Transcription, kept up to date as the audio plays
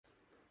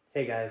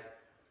Hey guys,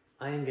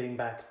 I am getting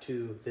back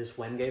to this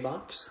Wenge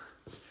box.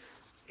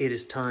 It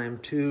is time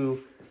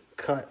to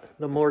cut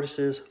the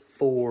mortises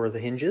for the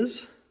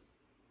hinges.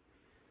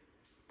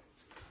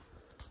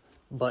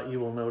 But you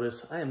will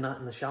notice I am not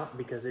in the shop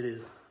because it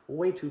is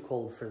way too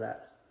cold for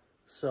that.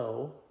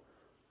 So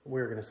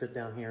we're gonna sit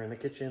down here in the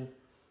kitchen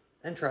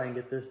and try and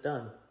get this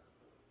done.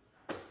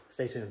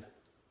 Stay tuned.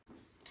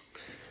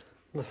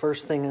 The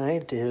first thing I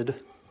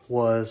did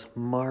was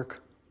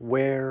mark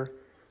where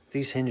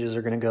these hinges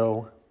are gonna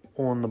go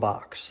on the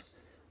box.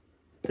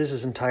 This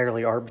is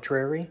entirely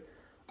arbitrary.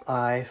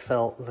 I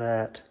felt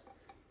that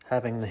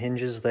having the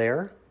hinges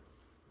there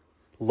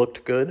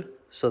looked good,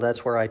 so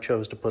that's where I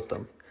chose to put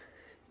them.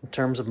 In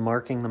terms of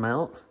marking them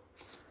out,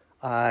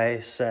 I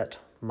set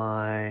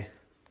my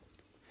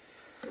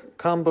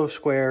combo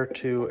square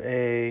to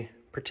a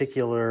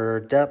particular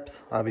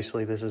depth.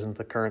 Obviously this isn't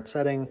the current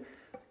setting,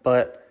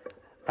 but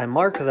I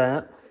mark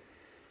that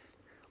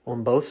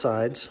on both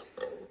sides.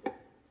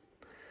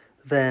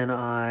 Then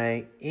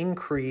I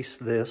increase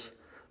this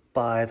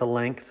by the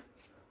length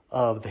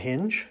of the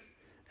hinge.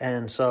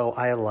 And so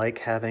I like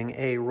having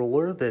a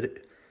ruler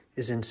that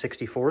is in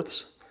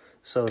 64ths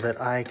so that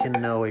I can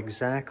know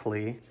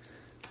exactly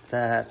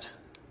that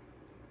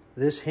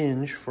this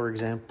hinge, for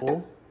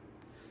example,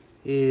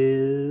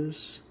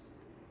 is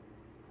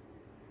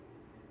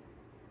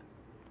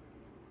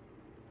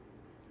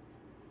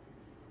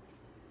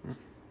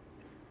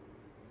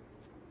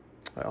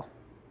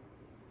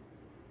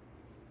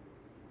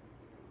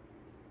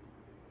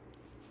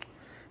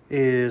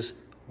is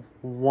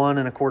 1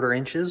 1/4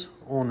 inches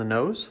on the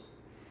nose.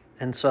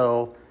 And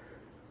so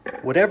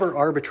whatever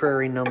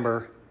arbitrary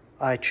number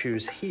I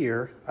choose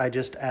here, I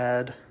just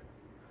add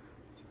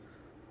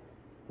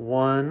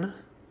 1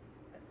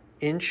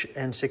 inch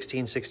and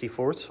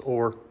 16/64,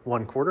 or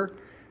 1/4.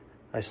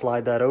 I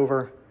slide that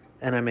over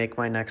and I make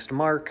my next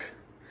mark.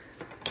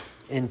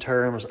 In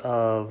terms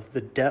of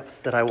the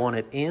depth that I want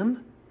it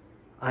in,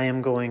 I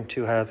am going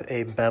to have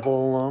a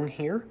bevel along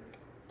here.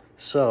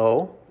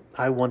 So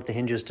I want the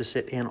hinges to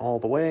sit in all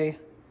the way.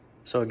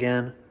 So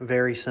again,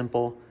 very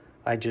simple.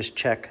 I just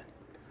check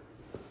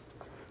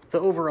the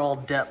overall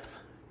depth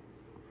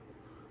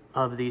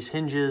of these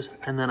hinges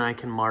and then I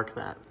can mark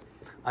that.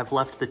 I've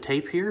left the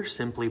tape here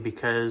simply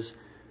because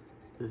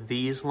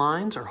these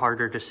lines are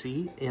harder to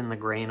see in the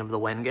grain of the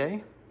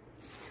Wenge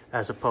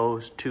as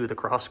opposed to the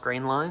cross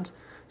grain lines.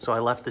 So I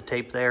left the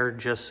tape there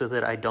just so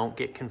that I don't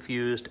get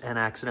confused and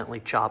accidentally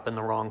chop in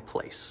the wrong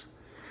place.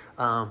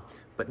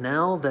 But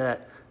now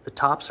that the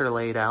tops are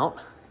laid out,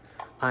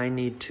 I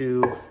need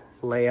to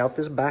lay out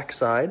this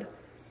backside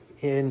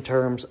in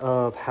terms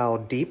of how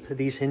deep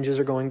these hinges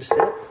are going to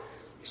sit.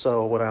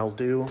 So what I'll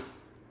do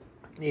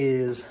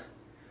is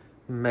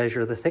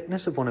measure the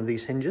thickness of one of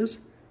these hinges.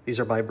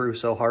 These are by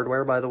Brusso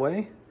hardware, by the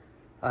way.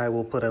 I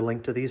will put a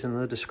link to these in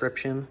the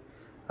description.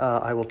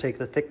 I will take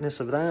the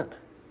thickness of that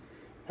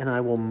and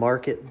I will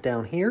mark it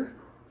down here,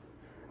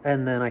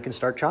 and then I can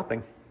start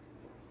chopping.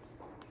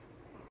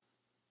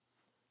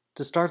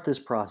 To start this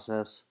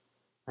process,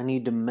 I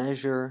need to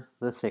measure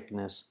the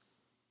thickness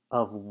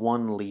of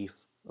one leaf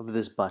of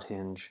this butt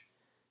hinge,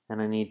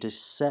 and I need to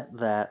set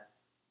that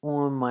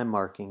on my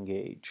marking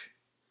gauge.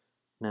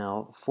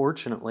 Now,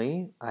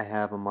 fortunately, I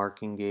have a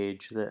marking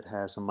gauge that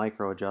has a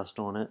micro adjust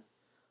on it,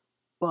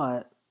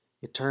 but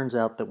it turns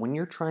out that when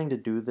you're trying to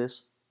do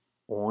this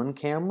on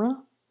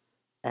camera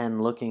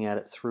and looking at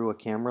it through a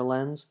camera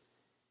lens,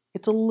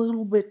 it's a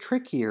little bit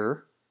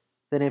trickier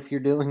than if you're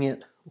doing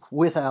it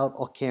without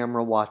a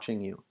camera watching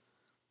you.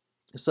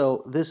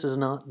 So this is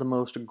not the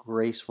most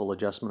graceful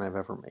adjustment I've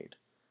ever made.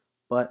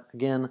 But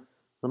again,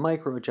 the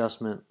micro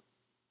adjustment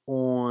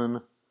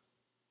on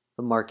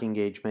the marking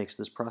gauge makes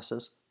this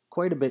process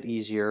quite a bit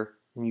easier,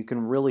 and you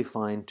can really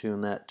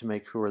fine-tune that to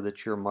make sure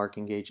that your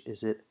marking gauge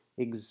is at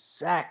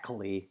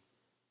exactly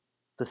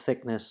the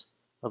thickness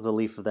of the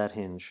leaf of that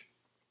hinge.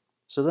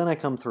 So then I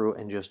come through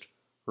and just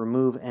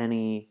remove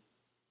any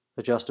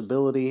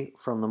adjustability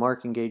from the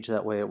marking gauge,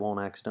 that way it won't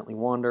accidentally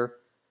wander,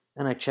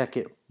 and I check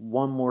it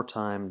one more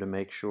time to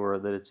make sure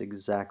that it's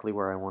exactly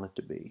where I want it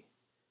to be.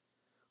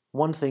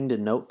 One thing to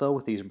note though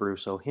with these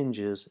Brusso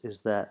hinges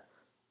is that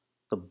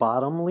the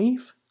bottom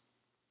leaf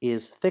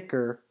is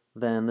thicker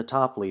than the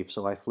top leaf,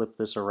 so I flip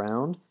this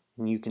around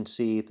and you can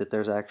see that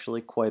there's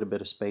actually quite a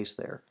bit of space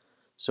there.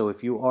 So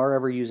if you are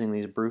ever using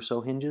these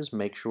Brusso hinges,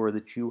 make sure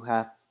that you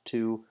have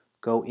to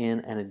go in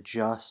and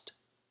adjust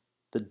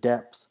the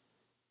depth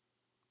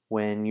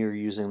when you're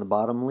using the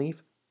bottom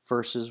leaf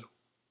versus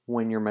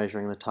when you're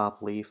measuring the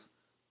top leaf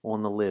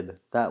on the lid.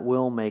 That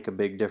will make a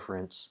big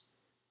difference,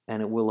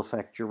 and it will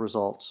affect your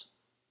results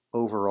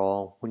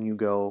overall when you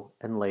go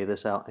and lay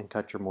this out and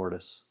cut your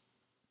mortise.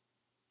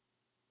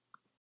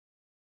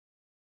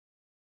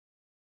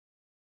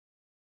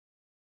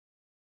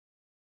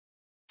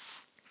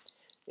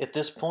 At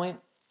this point,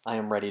 I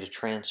am ready to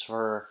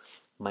transfer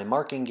my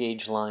marking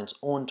gauge lines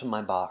onto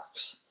my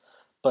box.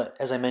 But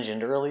as I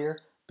mentioned earlier,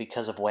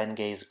 because of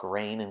Wenge's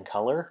grain and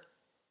color,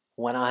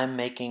 when I'm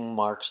making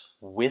marks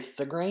with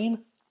the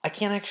grain, I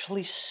can't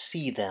actually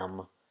see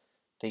them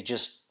they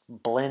just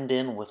blend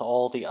in with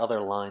all the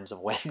other lines of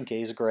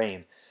Wenge's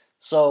grain.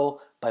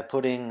 So by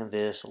putting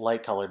this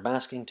light colored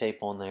masking tape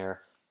on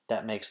there,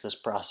 that makes this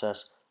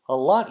process a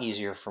lot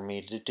easier for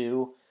me to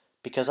do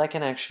because I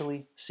can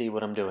actually see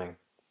what I'm doing.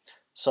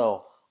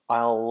 So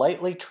I'll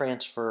lightly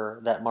transfer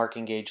that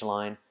marking gauge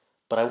line,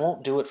 but I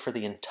won't do it for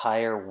the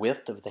entire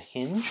width of the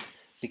hinge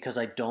because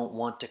I don't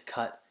want to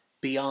cut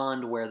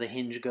beyond where the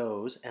hinge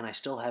goes, and I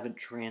still haven't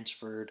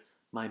transferred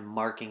my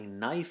marking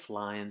knife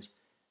lines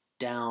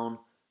down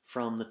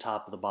from the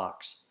top of the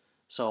box.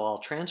 So I'll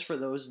transfer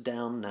those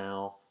down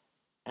now,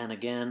 and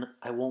again,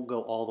 I won't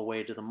go all the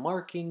way to the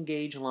marking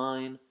gauge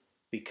line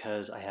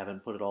because I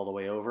haven't put it all the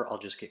way over. I'll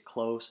just get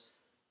close,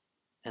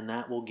 and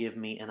that will give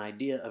me an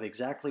idea of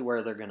exactly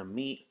where they're going to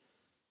meet.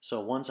 So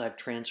once I've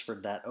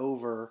transferred that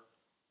over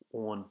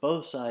on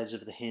both sides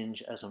of the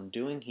hinge as I'm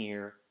doing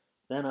here,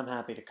 then I'm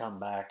happy to come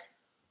back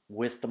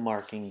with the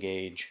marking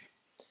gauge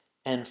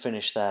and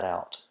finish that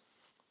out.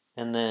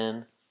 And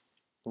then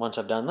once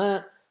I've done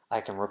that,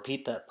 I can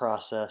repeat that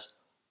process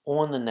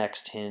on the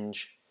next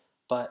hinge,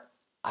 but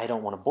I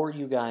don't want to bore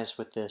you guys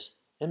with this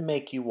and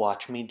make you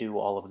watch me do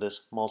all of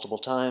this multiple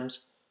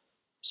times,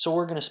 so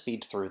we're going to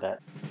speed through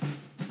that.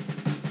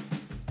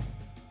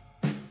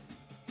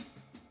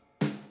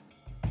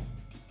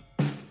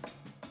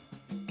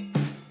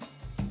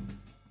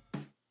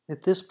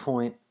 At this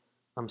point,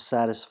 I'm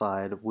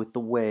satisfied with the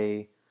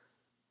way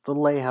the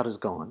layout has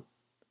gone.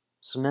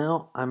 So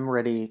now I'm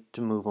ready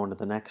to move on to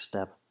the next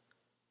step,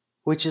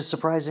 which is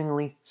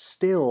surprisingly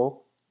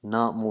still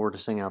not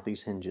mortising out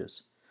these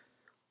hinges.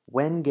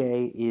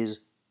 Wenge is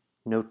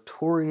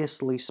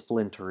notoriously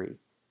splintery.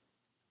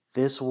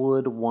 This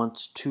wood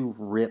wants to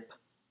rip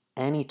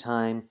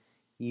anytime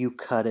you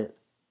cut it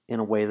in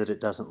a way that it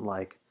doesn't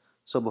like.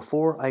 So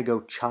before I go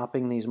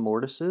chopping these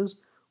mortises,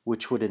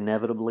 which would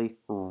inevitably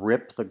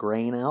rip the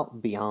grain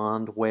out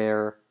beyond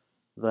where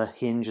the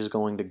hinge is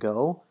going to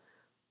go,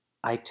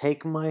 I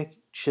take my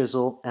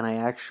chisel and I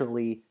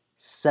actually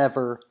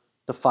sever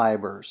the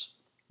fibers.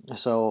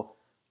 So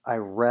I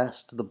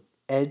rest the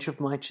edge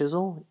of my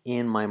chisel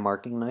in my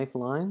marking knife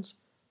lines,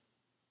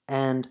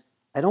 and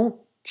I don't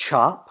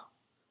chop,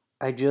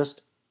 I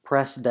just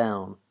press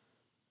down.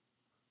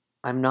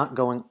 I'm not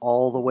going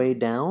all the way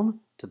down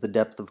to the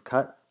depth of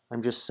cut.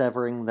 I'm just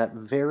severing that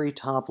very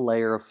top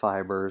layer of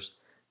fibers,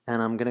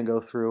 and I'm going to go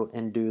through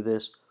and do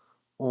this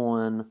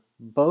on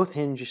both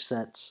hinge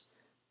sets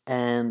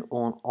and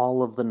on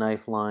all of the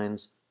knife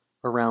lines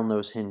around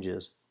those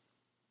hinges.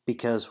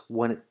 Because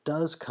when it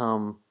does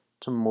come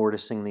to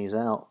mortising these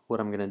out, what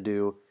I'm going to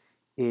do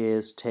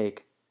is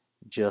take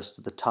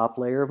just the top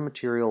layer of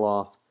material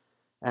off,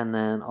 and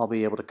then I'll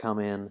be able to come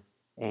in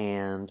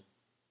and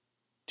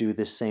do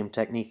this same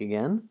technique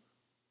again,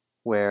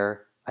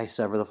 where I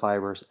sever the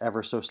fibers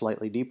ever so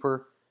slightly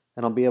deeper,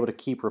 and I'll be able to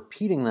keep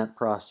repeating that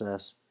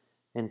process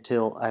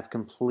until I've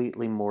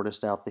completely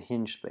mortised out the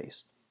hinge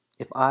space.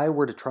 If I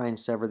were to try and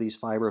sever these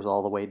fibers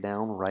all the way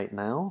down right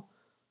now,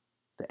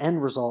 the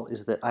end result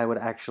is that I would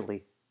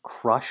actually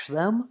crush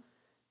them,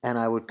 and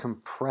I would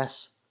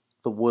compress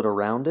the wood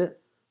around it,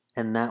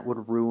 and that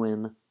would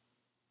ruin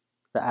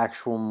the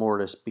actual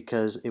mortise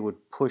because it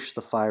would push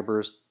the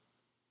fibers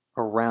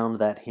around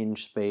that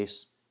hinge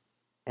space,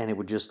 and it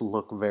would just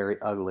look very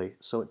ugly.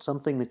 So it's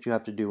something that you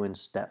have to do in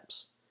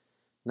steps.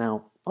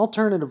 Now,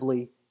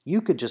 alternatively,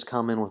 you could just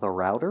come in with a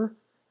router,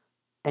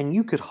 and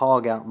you could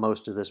hog out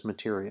most of this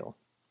material.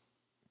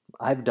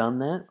 I've done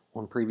that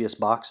on previous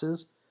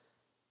boxes.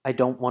 I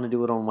don't want to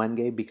do it on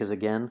Wenge because,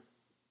 again,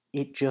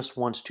 it just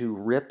wants to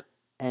rip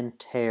and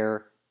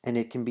tear, and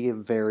it can be a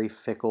very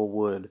fickle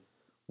wood.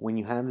 When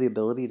you have the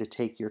ability to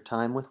take your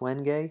time with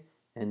Wenge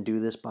and do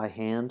this by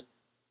hand,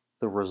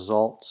 the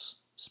results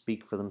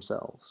speak for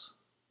themselves.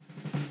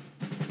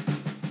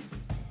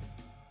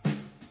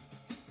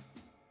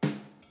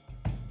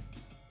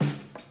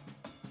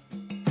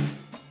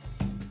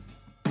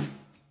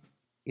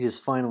 It is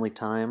finally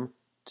time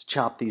to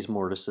chop these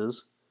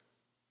mortises.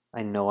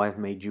 I know I've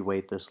made you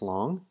wait this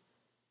long,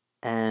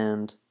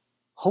 and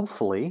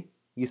hopefully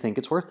you think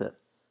it's worth it.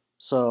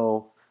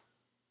 So,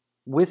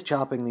 with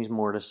chopping these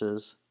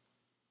mortises,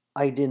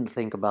 I didn't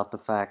think about the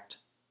fact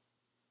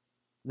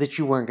that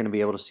you weren't going to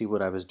be able to see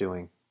what I was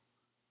doing,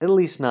 at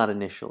least not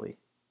initially.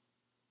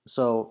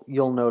 So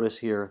you'll notice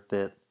here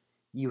that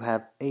you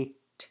have a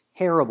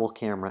terrible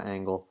camera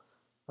angle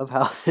of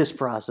how this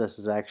process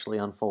is actually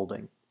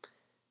unfolding,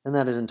 and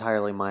that is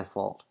entirely my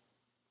fault.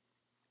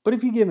 But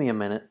if you give me a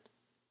minute,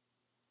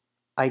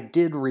 I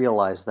did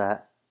realize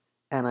that,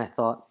 and I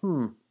thought,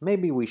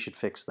 maybe we should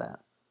fix that.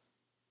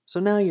 So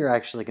now you're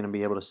actually going to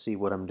be able to see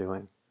what I'm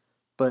doing.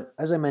 But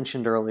as I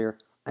mentioned earlier,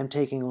 I'm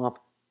taking off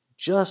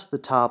just the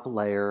top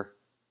layer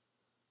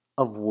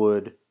of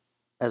wood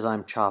as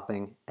I'm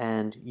chopping,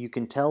 and you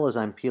can tell as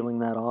I'm peeling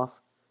that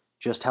off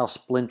just how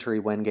splintery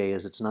Wenge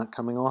is. It's not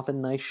coming off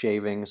in nice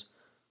shavings.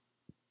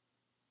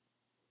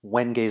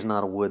 Wenge is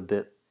not a wood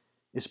that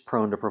is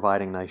prone to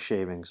providing nice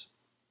shavings.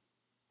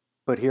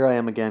 But here I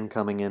am again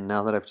coming in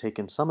now that I've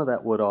taken some of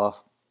that wood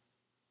off,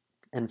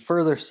 and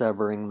further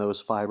severing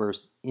those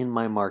fibers in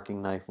my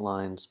marking knife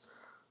lines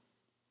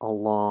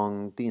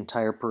along the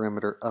entire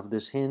perimeter of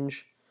this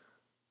hinge.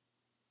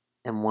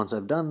 And once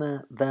I've done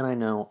that, then I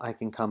know I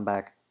can come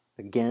back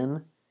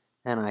again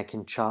and I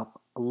can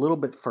chop a little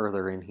bit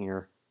further in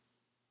here.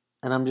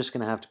 And I'm just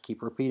going to have to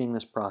keep repeating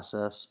this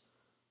process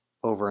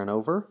over and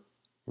over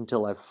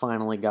until I've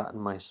finally gotten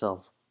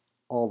myself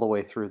all the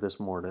way through this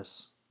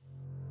mortise.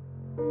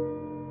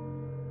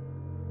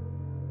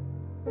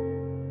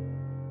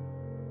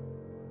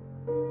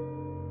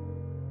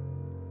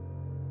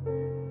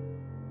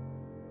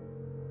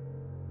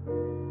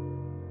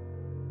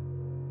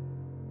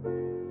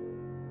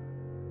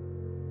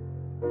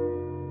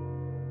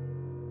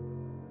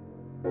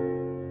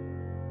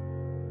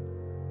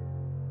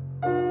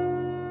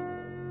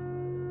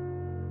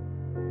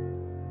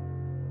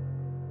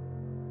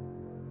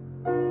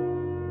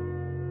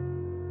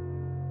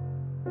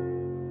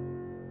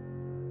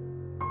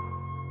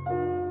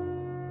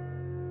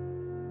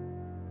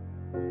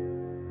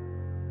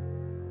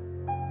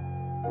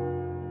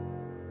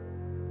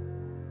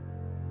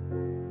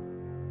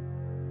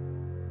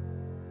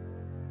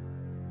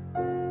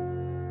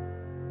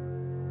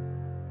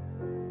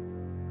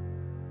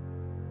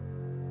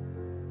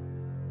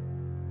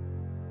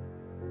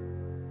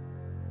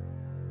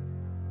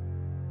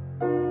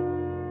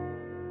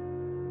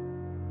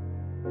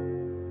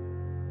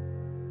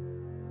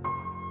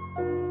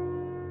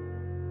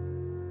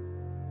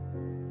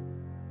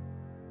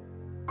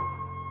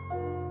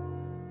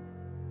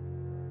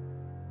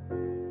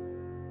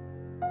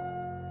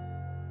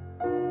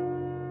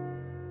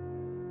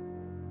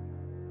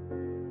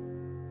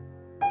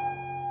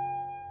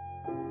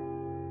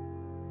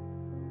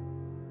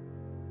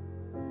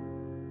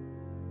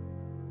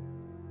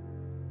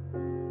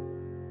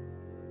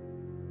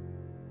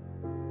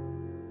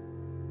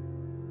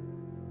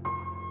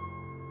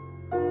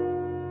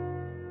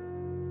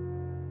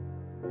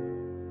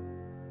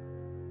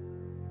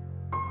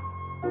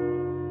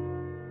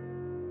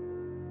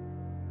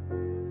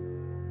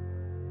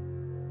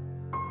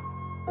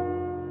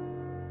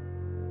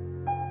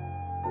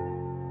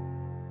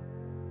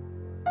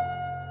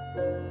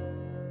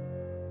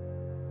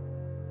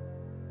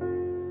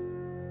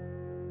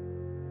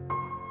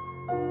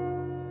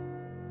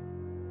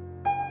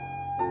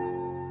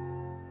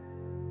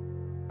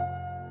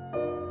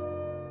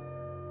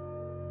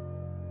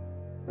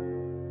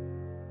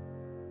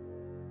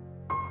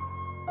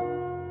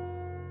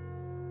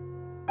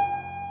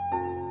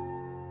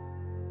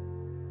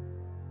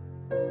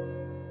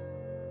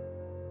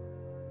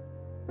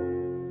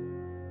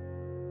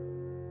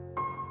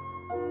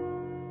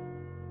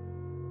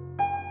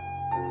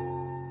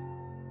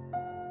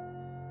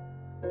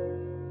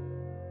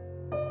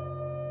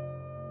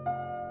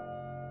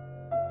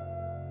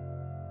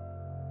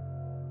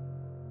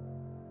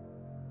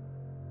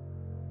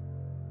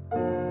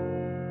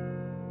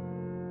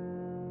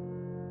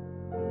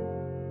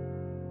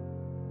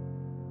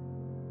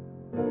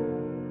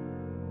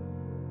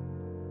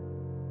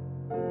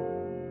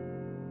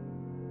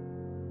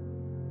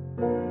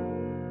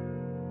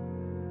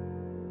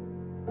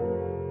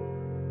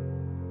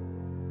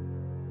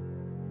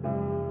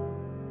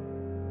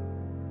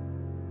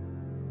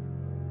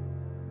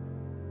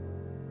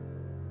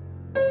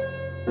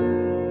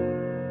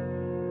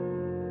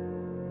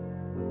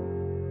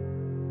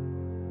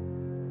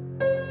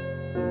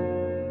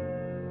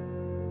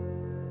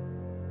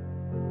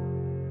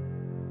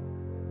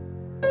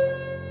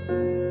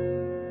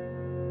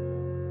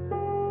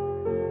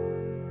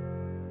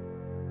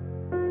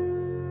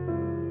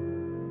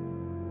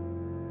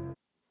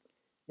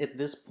 At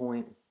this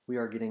point, we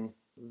are getting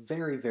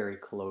very, very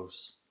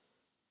close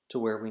to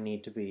where we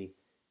need to be.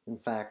 In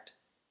fact,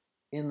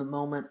 in the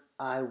moment,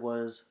 I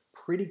was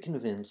pretty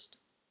convinced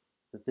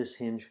that this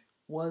hinge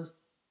was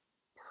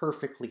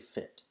perfectly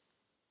fit.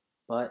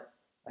 But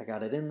I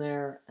got it in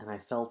there and I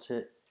felt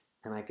it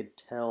and I could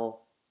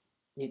tell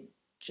it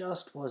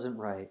just wasn't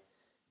right.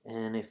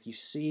 And if you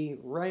see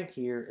right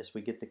here as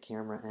we get the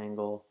camera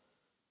angle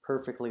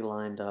perfectly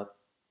lined up,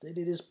 that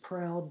it is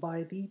proud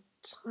by the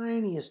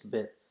tiniest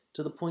bit,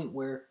 to the point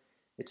where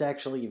it's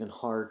actually even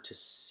hard to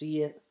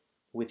see it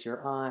with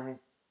your eye.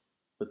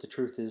 But the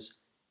truth is,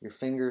 your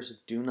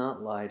fingers do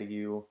not lie to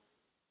you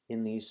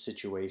in these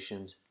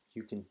situations.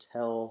 You can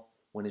tell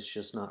when it's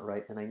just not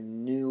right. And I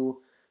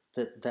knew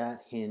that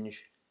that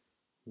hinge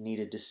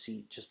needed to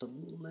seat just a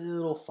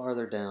little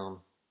farther down.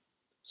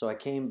 So I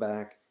came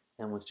back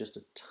and with just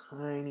a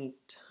tiny,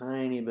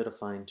 tiny bit of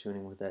fine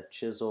tuning with that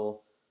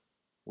chisel,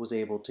 was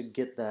able to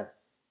get that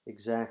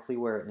exactly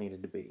where it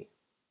needed to be.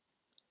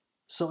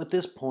 So at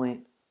this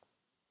point,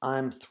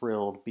 I'm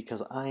thrilled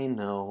because I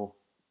know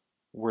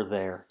we're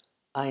there.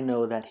 I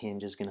know that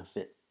hinge is going to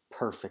fit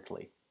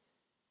perfectly.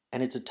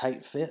 And it's a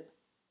tight fit.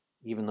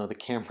 Even though the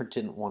camera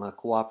didn't want to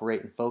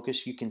cooperate and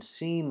focus, you can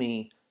see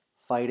me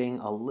fighting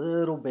a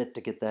little bit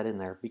to get that in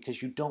there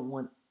because you don't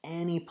want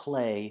any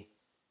play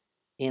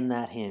in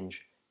that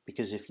hinge.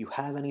 Because if you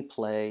have any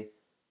play,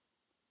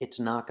 it's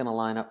not going to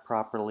line up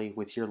properly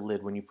with your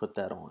lid when you put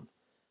that on.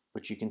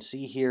 But you can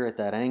see here at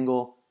that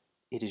angle,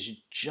 it is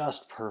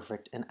just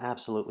perfect and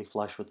absolutely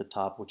flush with the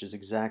top, which is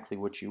exactly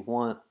what you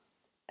want.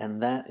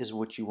 And that is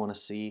what you want to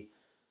see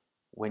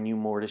when you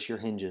mortise your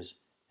hinges.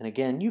 And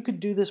again, you could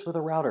do this with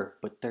a router,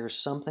 but there's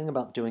something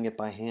about doing it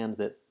by hand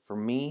that, for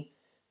me,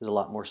 is a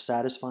lot more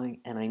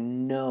satisfying. And I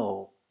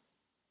know,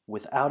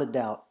 without a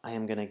doubt, I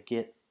am going to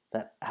get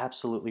that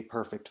absolutely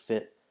perfect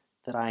fit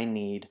that I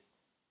need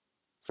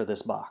for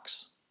this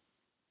box.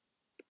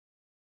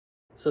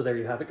 So there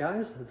you have it,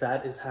 guys.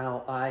 That is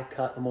how I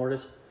cut a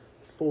mortise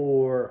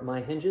for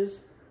my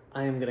hinges.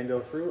 I am going to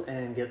go through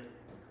and get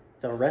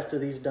the rest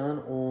of these done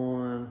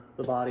on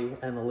the body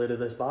and the lid of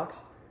this box,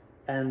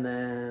 and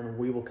then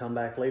we will come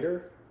back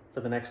later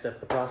for the next step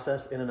of the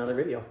process in another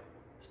video.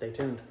 Stay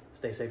tuned.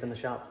 Stay safe in the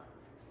shop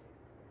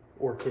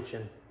or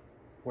kitchen,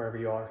 wherever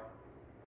you are.